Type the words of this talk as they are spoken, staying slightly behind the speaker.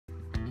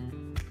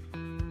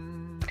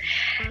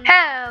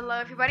Hello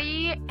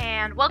everybody,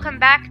 and welcome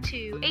back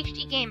to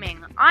HD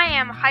Gaming. I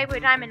am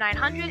HyperDiamond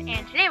 900,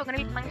 and today we're going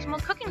to be playing some more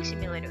Cooking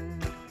Simulator.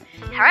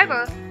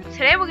 However,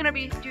 today we're going to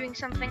be doing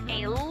something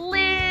a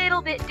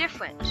little bit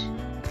different.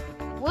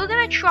 We're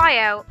going to try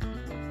out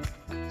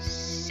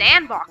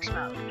Sandbox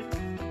mode.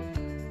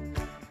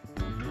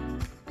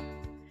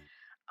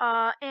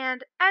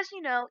 And as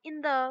you know, in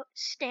the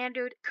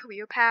standard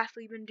career path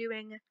we've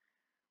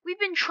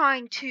been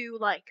trying to,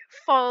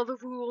 follow the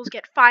rules,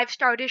 get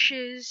 5-star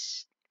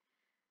dishes.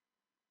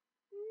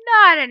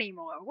 Not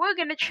anymore. We're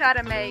gonna try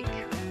to make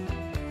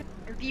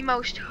the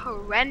most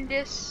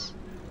horrendous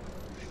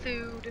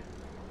food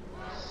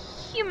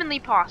humanly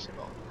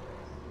possible.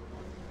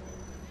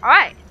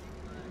 Alright,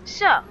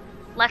 so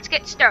let's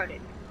get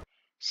started.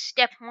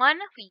 Step 1,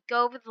 we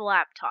go over the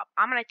laptop.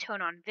 I'm gonna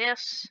turn on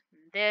this,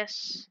 and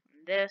this,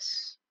 and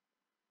this,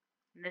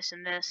 and this,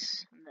 and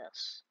this, and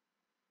this.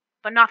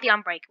 But not the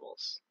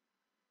Unbreakables.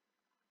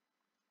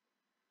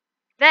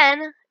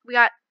 Then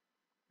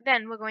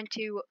we're going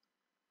to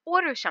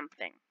order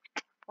something.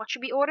 What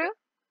should we order?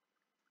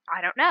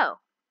 I don't know.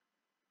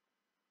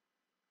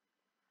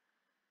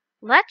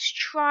 Let's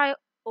try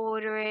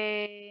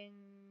ordering...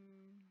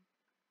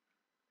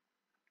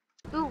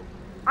 Ooh,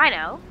 I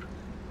know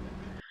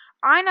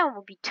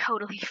will be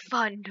totally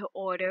fun to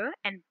order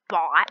and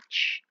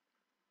botch.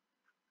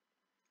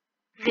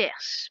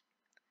 This.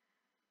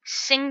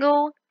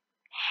 Single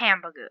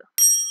hamburger.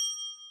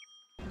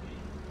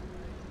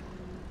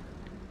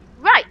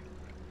 Right.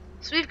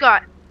 So we've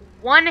got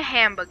one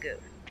hamburger.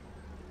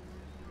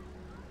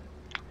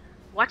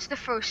 What's the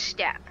first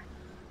step?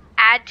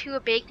 Add to a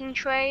baking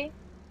tray,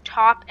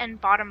 top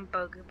and bottom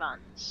burger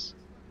buns.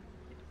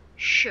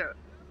 Sure.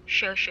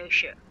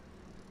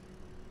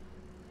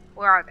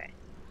 Where are they?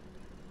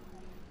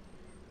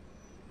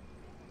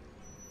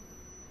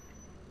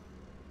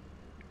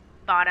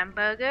 Bottom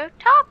burger,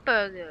 top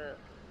burger.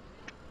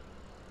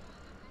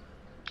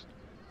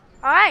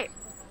 Alright.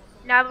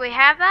 Now that we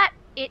have that,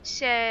 it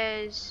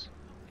says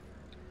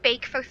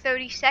bake for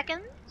 30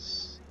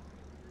 seconds.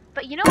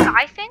 But you know what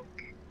I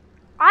think?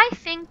 I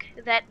think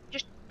that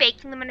just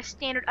baking them in a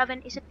standard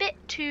oven is a bit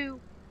too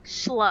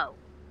slow.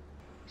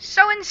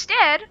 So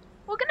instead,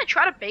 we're gonna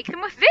try to bake them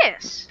with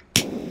this.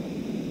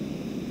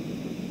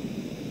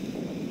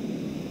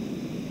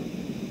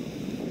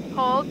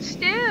 Hold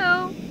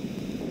still.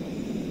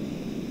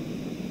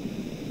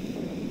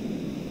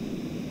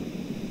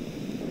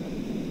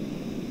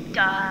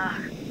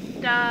 Done.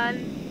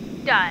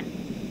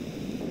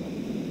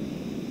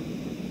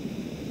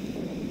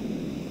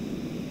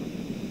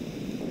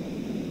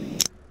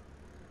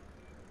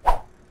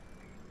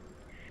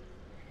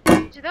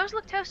 Do those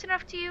look toasted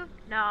enough to you?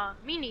 Nah,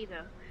 me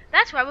neither.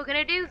 That's why we're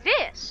gonna do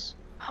this.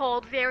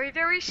 Hold very,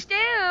 very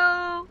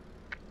still.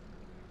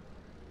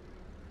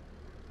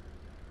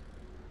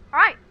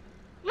 Alright,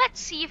 let's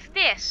see if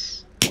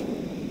this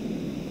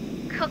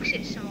cooks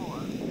it some more.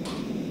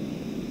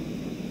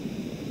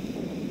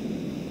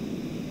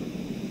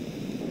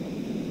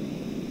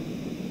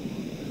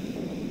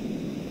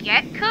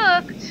 Get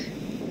cooked.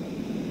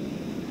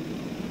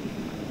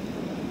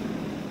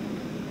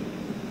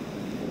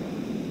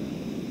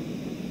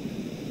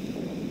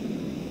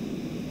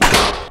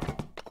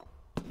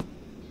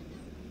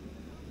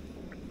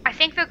 I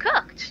think they're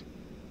cooked.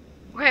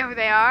 Wherever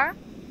they are.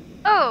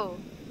 Oh,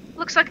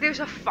 looks like there's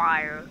a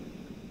fire.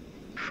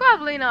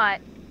 Probably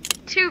not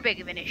too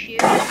big of an issue.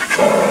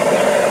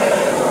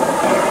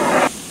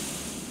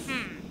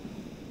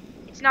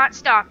 It's not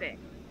stopping.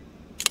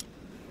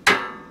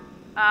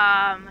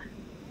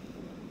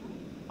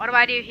 What do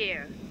I do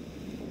here?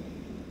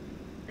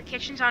 The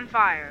kitchen's on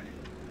fire.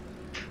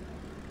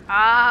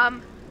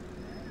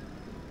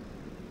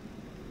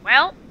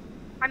 Well,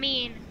 I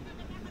mean,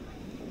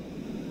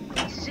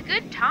 this is a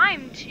good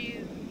time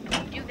to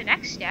do the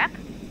next step.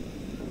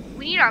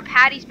 We need our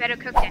patties better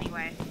cooked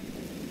anyway.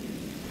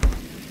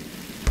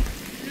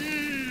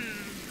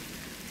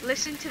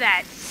 Listen to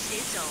that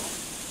sizzle.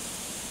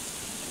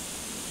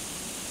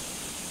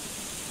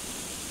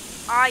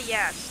 Ah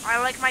yes, I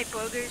like my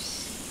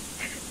burgers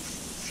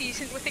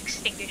seasoned with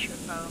extinguisher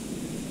foam.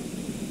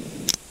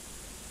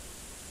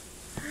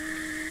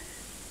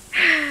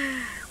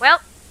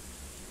 Well,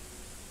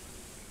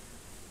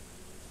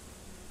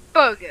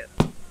 burger.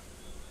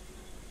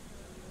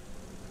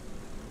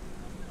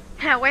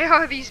 Now where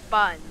are these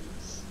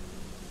buns?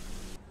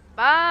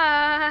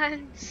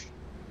 Buns!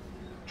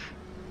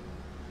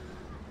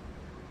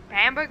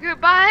 Hamburger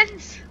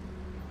buns?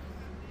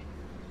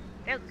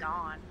 They're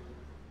gone.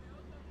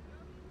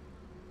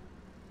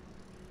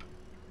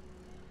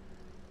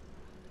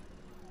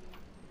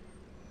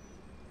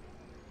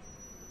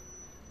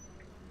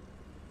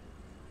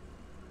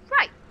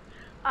 Right.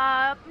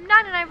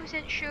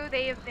 99% sure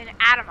they have been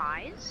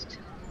atomized.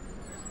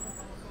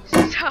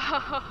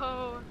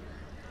 So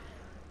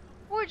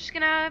we're just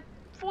gonna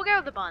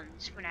forego the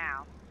buns for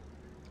now.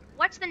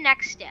 What's the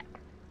next step?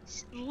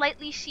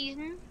 Lightly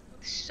season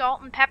with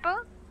salt and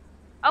pepper?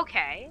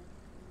 Okay.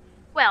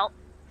 Well,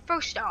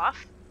 first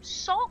off,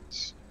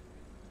 salt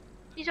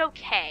is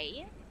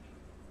okay.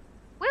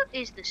 Where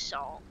is the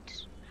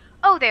salt?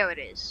 Oh, there it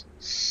is.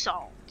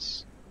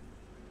 Salt.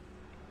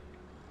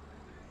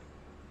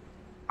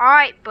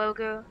 Alright,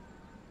 Bogo.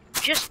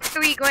 Just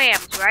 3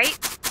 grams, right?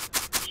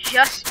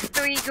 Just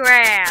 3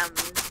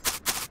 grams.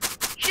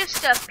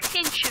 Just a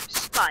pinch of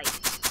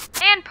spice.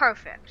 And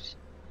perfect.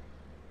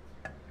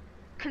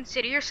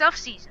 Consider yourself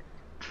seasoned.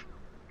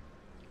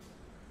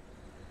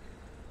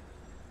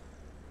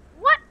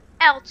 What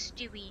else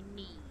do we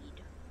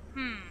need?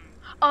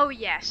 Oh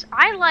yes,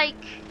 I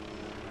like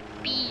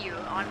beer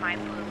on my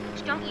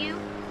burgers, don't you?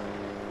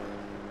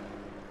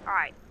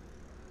 Alright.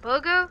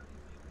 Burger,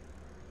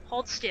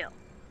 hold still.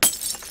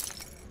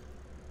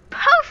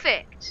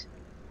 Perfect!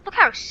 Look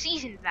how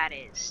seasoned that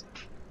is.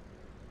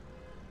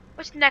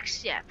 What's the next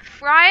step?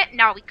 Fry it?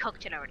 No, we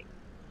cooked it already.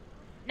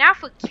 Now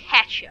for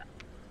ketchup.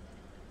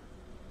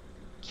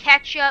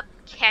 Ketchup,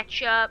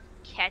 ketchup,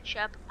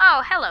 ketchup.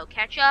 Oh, hello,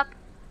 ketchup.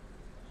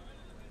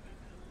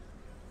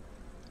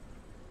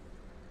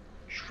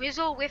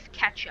 Drizzle with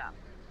ketchup.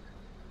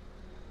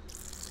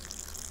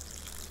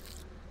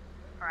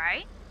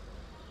 Alright.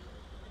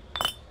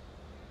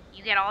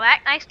 You get all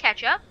that nice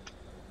ketchup.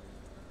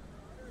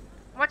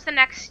 What's the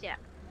next step?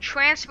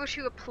 Transfer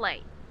to a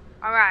plate.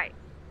 Alright.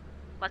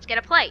 Let's get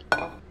a plate.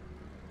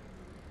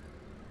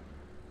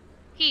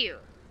 Here.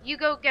 You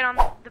go get on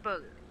the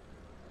burger.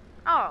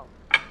 Oh.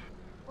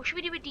 Or should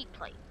we do a deep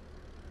plate?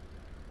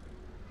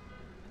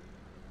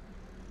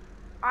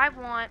 I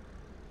want...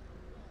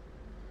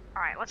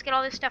 Alright, let's get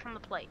all this stuff on the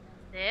plate.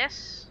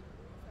 This.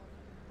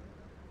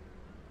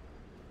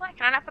 What?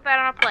 Can I not put that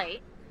on a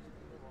plate?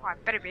 Oh, I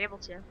better be able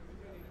to.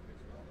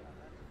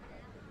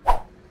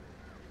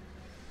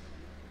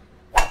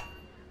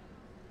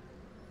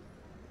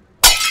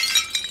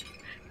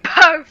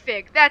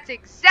 Perfect! That's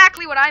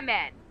exactly what I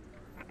meant.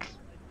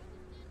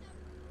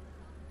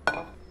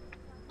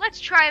 Let's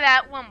try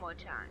that one more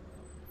time.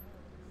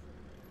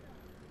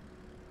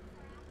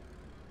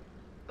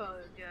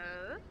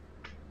 Burger.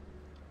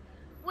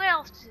 What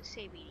else does it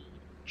say we need?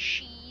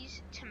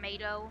 Cheese,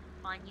 tomato,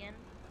 onion.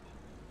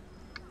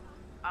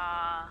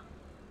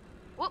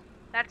 Whoop,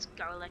 that's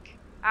garlic.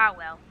 Ah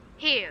well.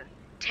 Here,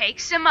 take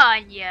some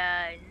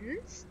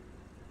onions.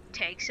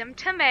 Take some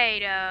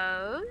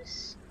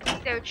tomatoes. Is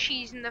there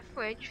cheese in the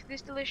fridge for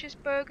this delicious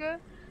burger?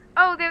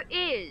 Oh, there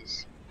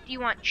is. Do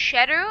you want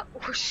cheddar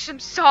or some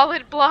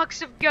solid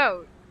blocks of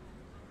goat?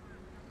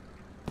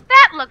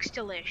 That looks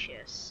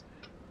delicious.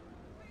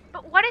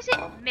 But what is it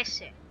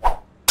missing?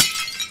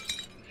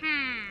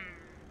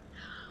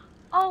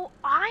 Oh,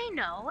 I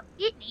know.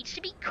 It needs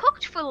to be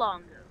cooked for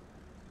longer.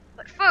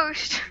 But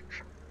first,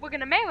 we're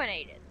gonna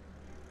marinate it.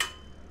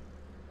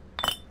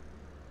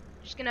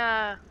 Just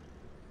gonna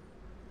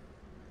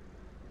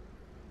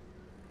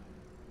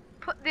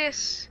put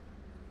this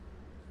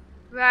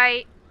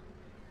right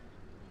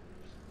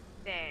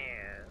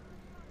there.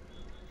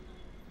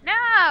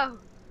 No!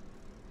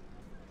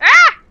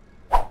 Ah!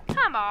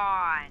 Come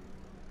on.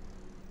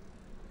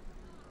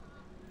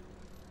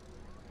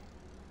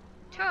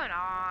 Turn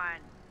on.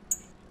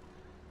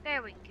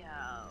 There we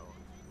go.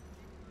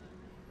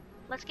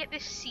 Let's get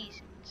this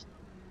seasoned.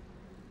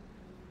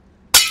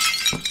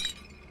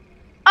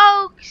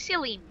 Oh,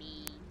 silly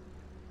me.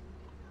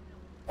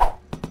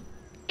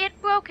 It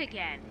broke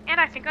again,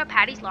 and I think our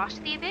patty's lost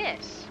to the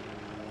abyss.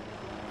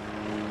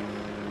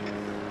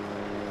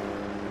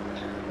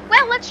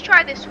 Well, let's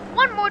try this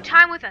one more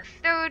time with a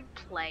third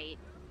plate.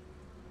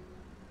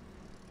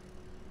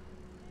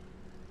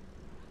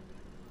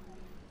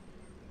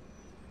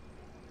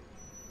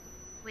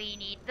 We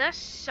need the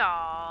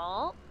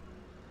salt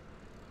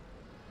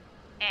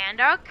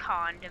and our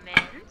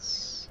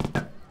condiments.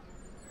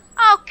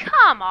 Oh,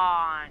 come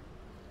on.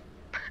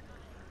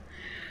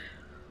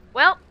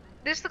 Well,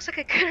 this looks like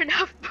a good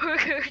enough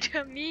burger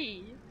to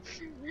me.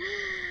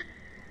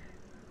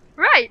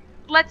 Right,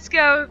 let's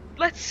go.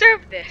 Let's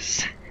serve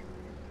this.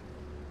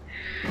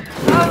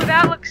 Oh,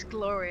 that looks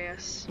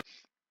glorious.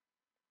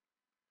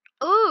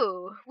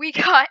 Ooh, we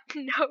got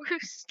no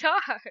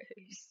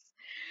stars.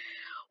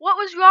 What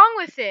was wrong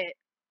with it?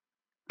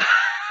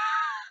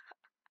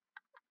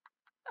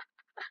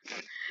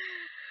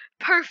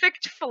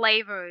 Perfect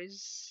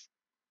flavors.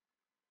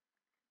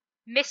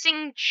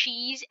 Missing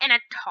cheese and a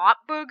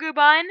top burger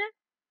bun?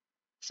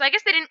 So I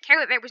guess they didn't care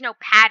that there was no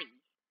patty.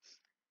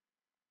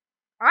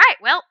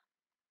 Alright, well.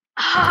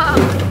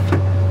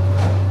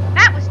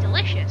 That was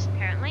delicious,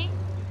 apparently.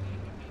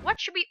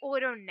 What should we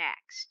order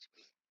next?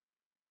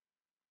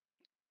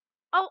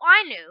 Oh,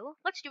 I knew.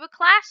 Let's do a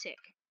classic.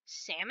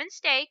 Salmon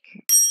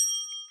steak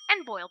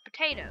and boiled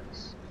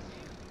potatoes.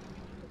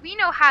 We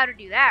know how to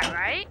do that,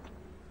 right?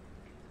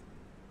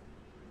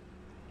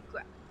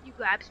 You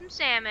grab some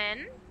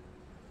salmon.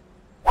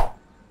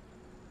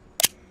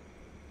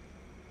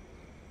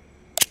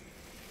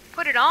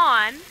 Put it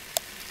on.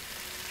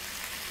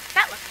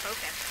 That looks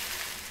perfect.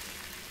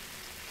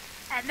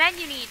 And then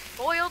you need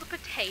boiled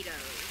potatoes.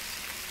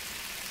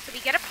 So we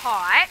get a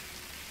pot.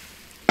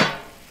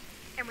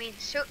 And we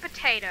insert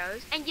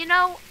potatoes. And you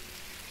know,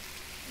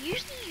 You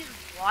usually use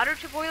water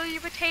to boil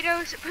your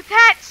potatoes, but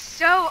that's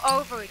so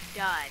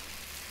overdone.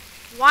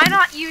 Why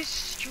not use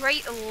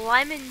straight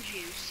lemon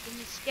juice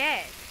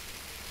instead?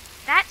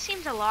 That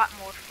seems a lot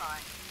more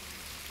fun.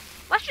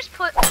 Let's just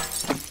put...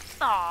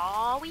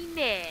 Aw, we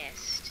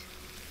missed.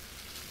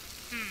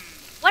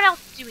 What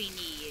else do we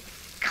need?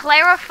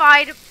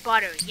 Clarified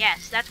butter.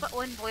 Yes, that's what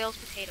one boils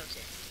potatoes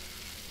in.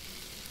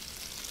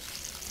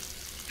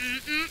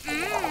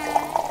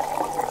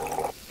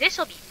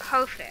 This'll be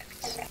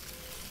perfect.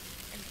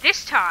 And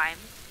this time,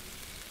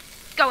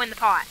 go in the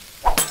pot.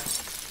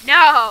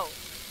 No!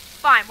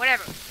 Fine,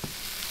 whatever.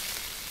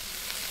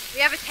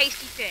 We have a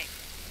tasty thing.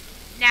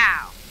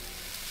 Now,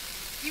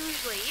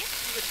 usually, you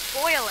would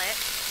boil it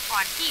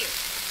on here.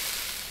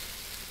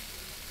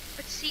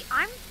 But see,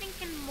 I'm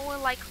thinking more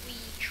like we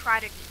try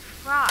to deep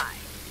fry.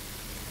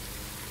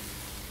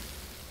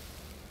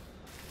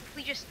 If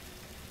we just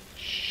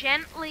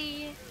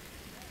gently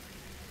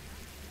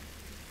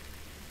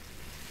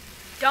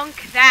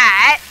dunk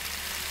that,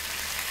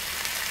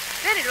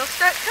 then it'll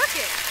start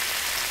cooking.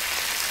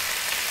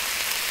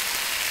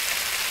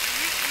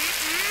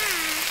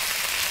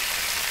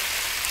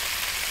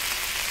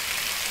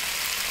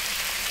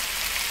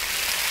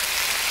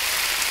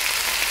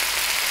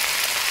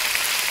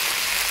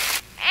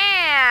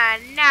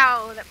 And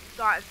now that we've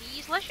got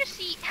these, let's just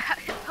see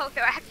how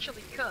they're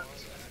actually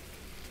cooked.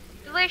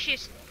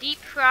 Delicious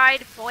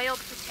deep-fried boiled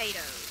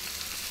potatoes.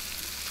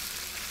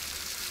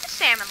 The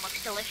salmon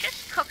looks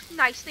delicious, cooked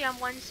nicely on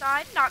one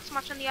side, not so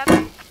much on the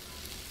other.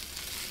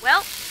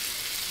 Well,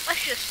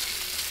 let's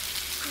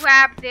just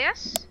grab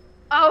this.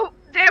 Oh,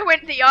 there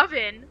went the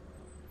oven.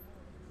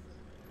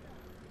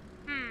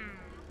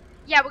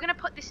 Yeah, we're gonna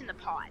put this in the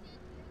pot.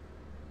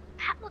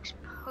 That looks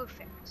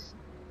perfect.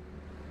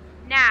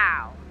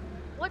 Now,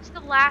 what's the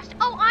last...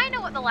 Oh, I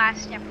know what the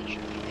last step we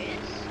should do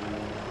is.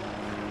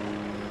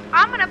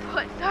 I'm gonna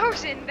put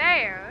those in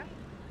there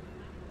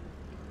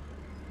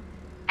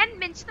and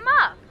mince them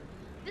up.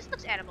 This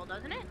looks edible,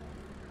 doesn't it?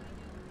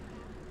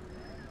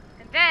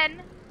 And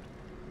then,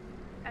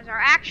 as our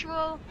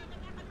actual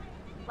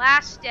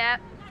last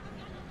step,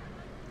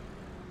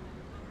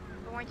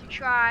 we're going to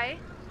try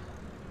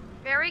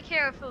very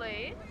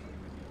carefully.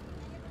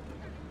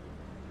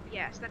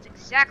 Yes, that's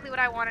exactly what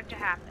I wanted to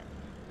happen.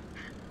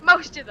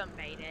 Most of them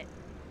made it.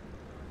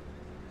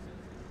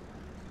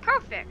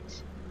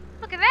 Perfect.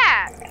 Look at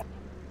that.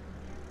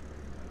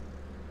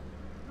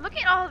 Look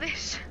at all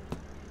this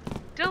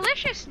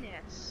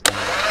deliciousness.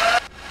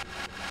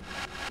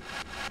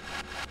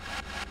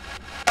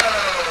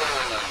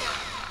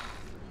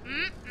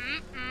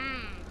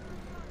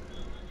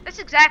 That's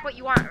exactly what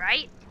you want,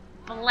 right?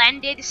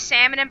 Blended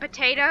salmon and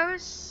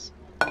potatoes?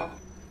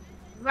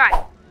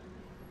 Right.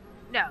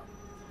 No.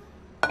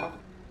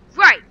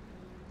 Right.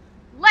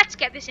 Let's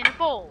get this in a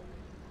bowl.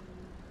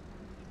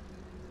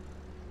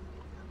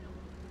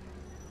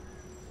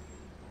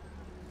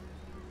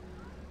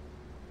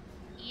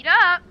 Eat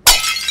up.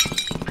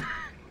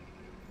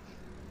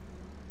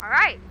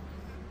 Alright.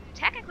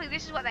 Technically,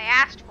 this is what they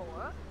asked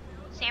for.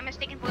 Salmon,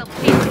 steak, and boiled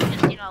potatoes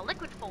just in a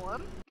liquid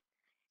form.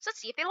 So let's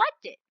see if they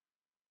liked it.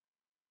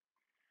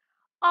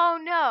 Oh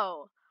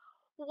no.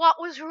 What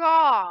was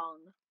wrong?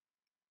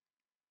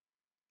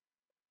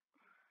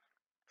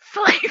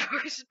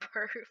 Flavor's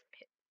perfect.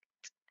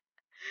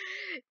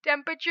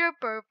 Temperature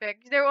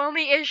perfect. Their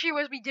only issue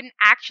was we didn't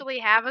actually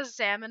have a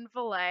salmon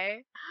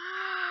fillet.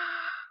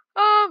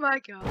 Oh my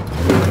god.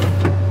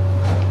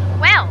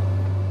 Well,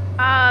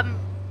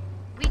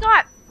 we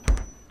got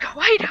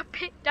quite a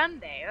bit done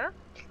there.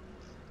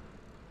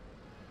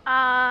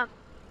 And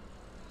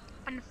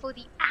for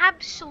the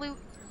absolute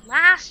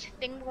last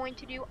thing we're going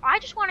to do, I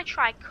just want to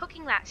try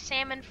cooking that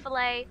salmon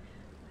fillet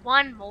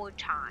one more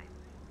time.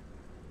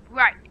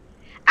 Right.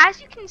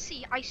 As you can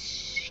see, I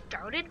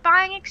started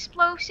buying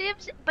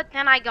explosives, but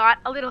then I got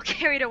a little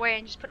carried away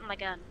and just put in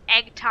like an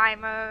egg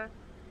timer.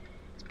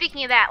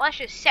 Speaking of that, let's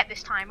just set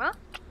this timer.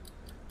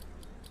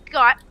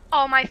 Got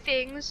all my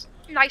things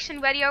nice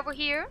and ready over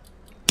here.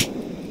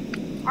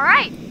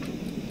 Alright.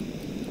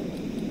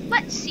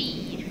 Let's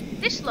see.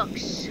 This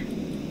looks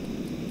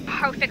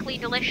perfectly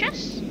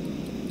delicious.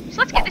 So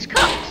let's get this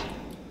cooked.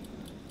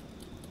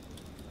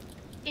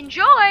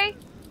 Enjoy!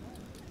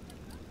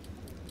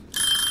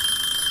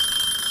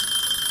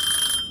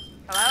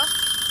 Hello?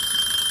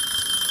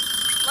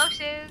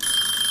 Explosives.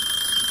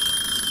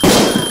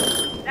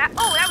 That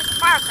was a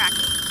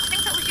firecracker. I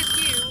think that was your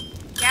cue.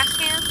 Gas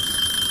can?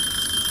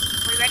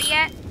 Are we ready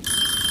yet?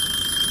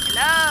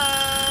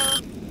 Hello?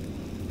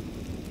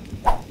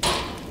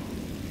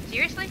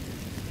 Seriously?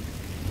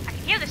 I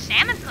can hear the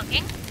salmon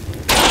cooking.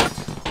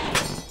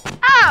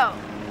 Oh!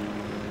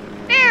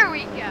 There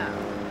we go.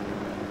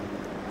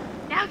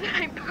 Now that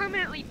I'm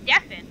permanently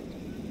deafened.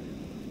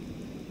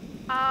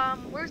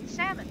 Where's the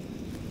salmon?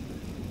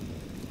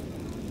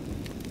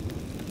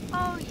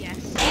 Oh yes,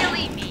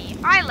 silly me.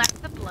 I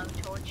left the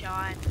blowtorch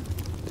on.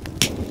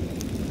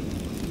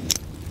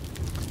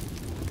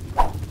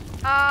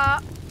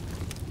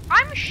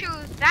 I'm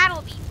sure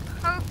that'll be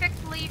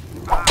perfectly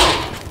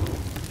fine.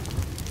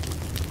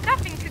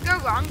 Nothing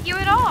wrong here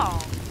at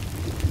all.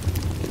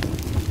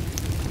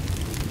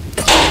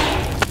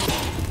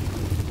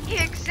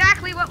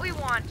 Exactly what we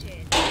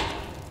wanted.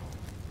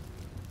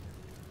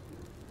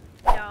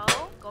 No,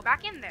 go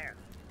back in there.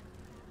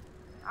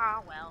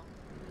 Ah, well.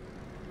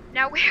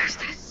 Now where's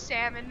the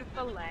salmon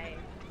fillet?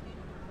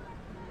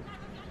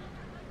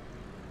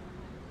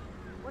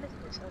 What is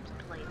this? Oh, it's a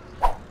plate.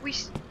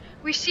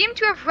 We seem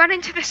to have run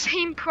into the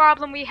same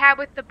problem we had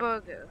with the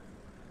burger.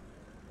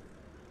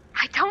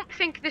 I don't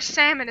think this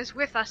salmon is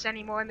with us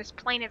anymore in this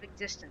plane of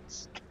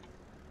existence.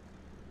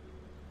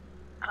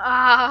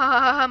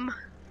 Well,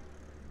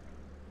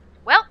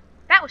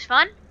 that was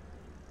fun.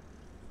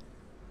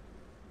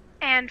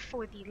 And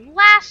for the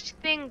last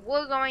thing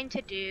we're going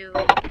to do,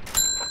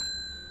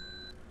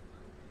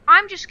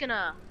 I'm just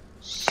gonna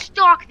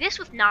stalk this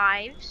with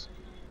knives.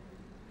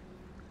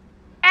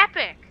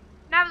 Epic!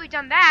 Now that we've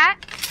done that,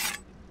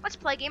 let's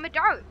play a game of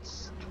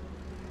darts.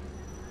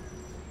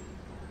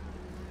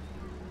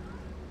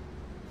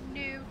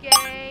 New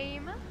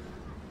game.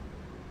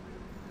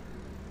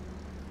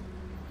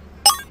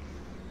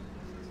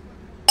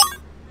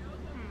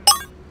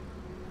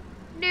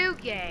 New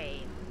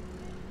game.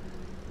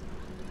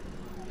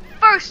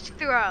 First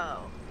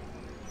throw.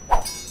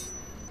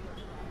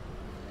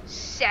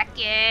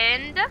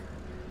 Second.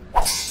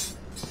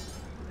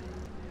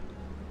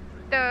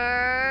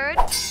 Third.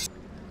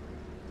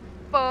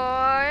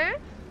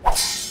 Fourth.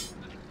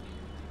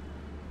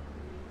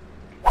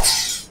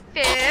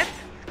 Fifth.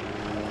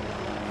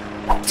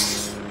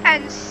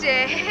 And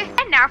sixth.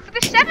 And now for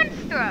the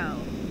seventh throw.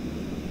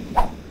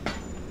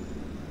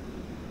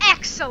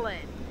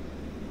 Excellent.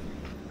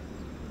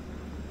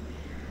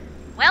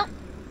 Well,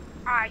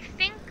 I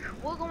think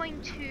we're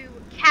going to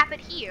cap it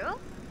here.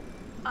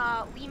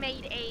 We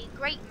made a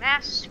great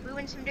mess,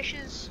 ruined some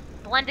dishes,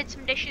 blended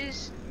some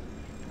dishes,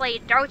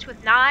 played darts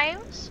with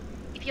knives.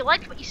 If you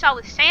liked what you saw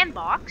with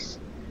Sandbox,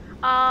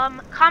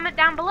 comment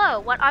down below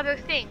what other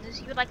things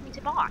you would like me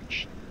to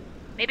watch.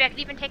 Maybe I could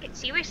even take it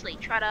seriously,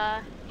 try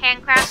to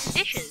handcraft some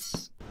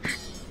dishes.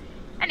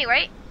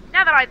 Anyway,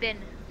 now that I've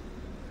been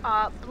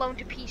blown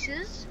to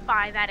pieces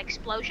by that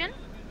explosion,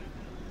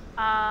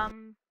 bye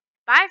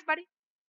everybody.